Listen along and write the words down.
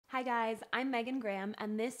Hi guys, I'm Megan Graham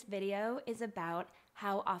and this video is about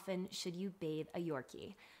how often should you bathe a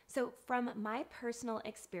Yorkie. So from my personal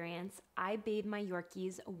experience, I bathe my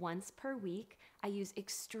Yorkies once per week. I use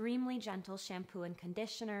extremely gentle shampoo and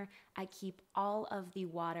conditioner. I keep all of the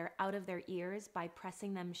water out of their ears by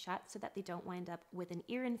pressing them shut so that they don't wind up with an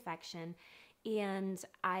ear infection. And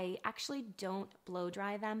I actually don't blow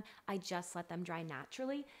dry them. I just let them dry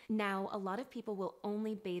naturally. Now, a lot of people will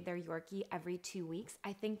only bathe their Yorkie every 2 weeks.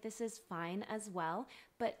 I think this is fine as well,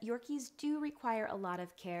 but Yorkies do require a lot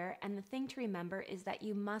of care. And the thing to remember is that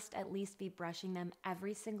you must at least be brushing them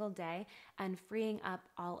every single day and freeing up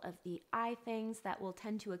all of the eye things that will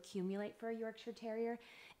tend to accumulate for a Yorkshire Terrier.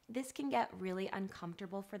 This can get really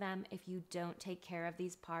uncomfortable for them if you don't take care of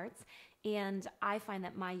these parts, and I find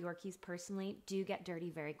that my Yorkies personally do get dirty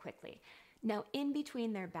very quickly. Now, in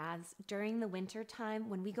between their baths, during the winter time,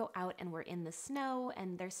 when we go out and we're in the snow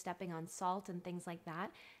and they're stepping on salt and things like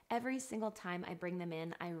that, every single time I bring them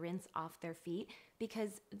in, I rinse off their feet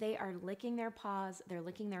because they are licking their paws, they're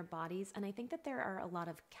licking their bodies, and I think that there are a lot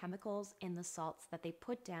of chemicals in the salts that they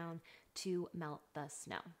put down to melt the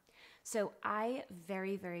snow. So I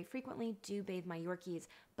very, very frequently do bathe my Yorkies,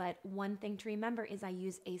 but one thing to remember is I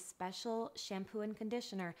use a special shampoo and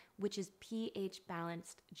conditioner, which is pH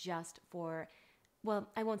balanced just for, well,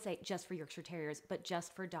 I won't say just for Yorkshire Terriers, but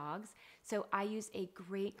just for dogs. So I use a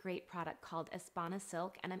great product called Espana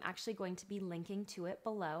Silk, and I'm actually going to be linking to it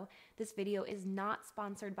below. This video is not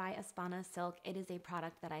sponsored by Espana Silk. It is a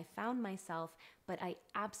product that I found myself, but I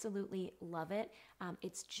absolutely love it.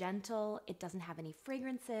 It's gentle, it doesn't have any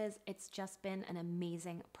fragrances, it's just been an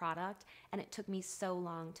amazing product, and it took me so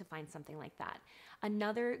long to find something like that.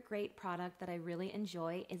 Another great product that I really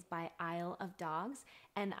enjoy is by Isle of Dogs,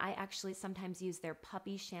 and I actually sometimes use their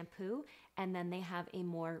puppy shampoo, and then they have a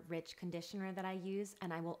more rich conditioner that I use,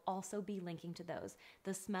 and I will also be linking to those.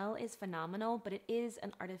 The smell is phenomenal, but it is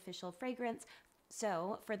an artificial fragrance.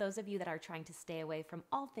 So for those of you that are trying to stay away from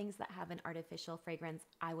all things that have an artificial fragrance,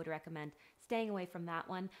 I would recommend staying away from that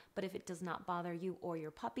one. But if it does not bother you or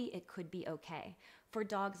your puppy, it could be okay. For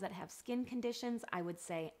dogs that have skin conditions, I would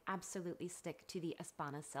say absolutely stick to the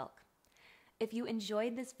Espana Silk. If you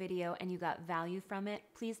enjoyed this video and you got value from it,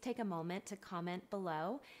 please take a moment to comment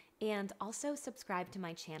below and also subscribe to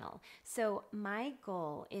my channel. So my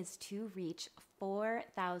goal is to reach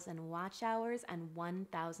 4,000 watch hours and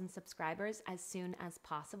 1,000 subscribers as soon as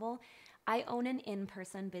possible. I own an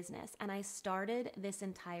in-person business, and I started this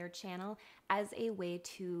entire channel as a way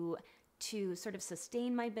to sort of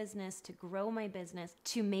sustain my business, to grow my business,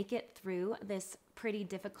 to make it through this pretty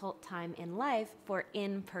difficult time in life for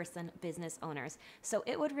in-person business owners. So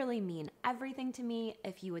it would really mean everything to me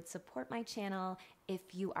if you would support my channel,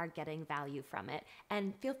 if you are getting value from it.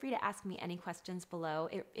 And feel free to ask me any questions below.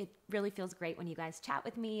 It really feels great when you guys chat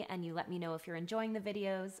with me and you let me know if you're enjoying the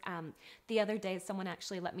videos. The other day, someone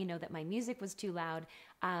actually let me know that my music was too loud,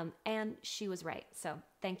 and she was right. So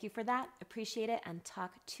thank you for that. Appreciate it, and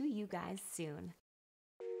talk to you guys soon.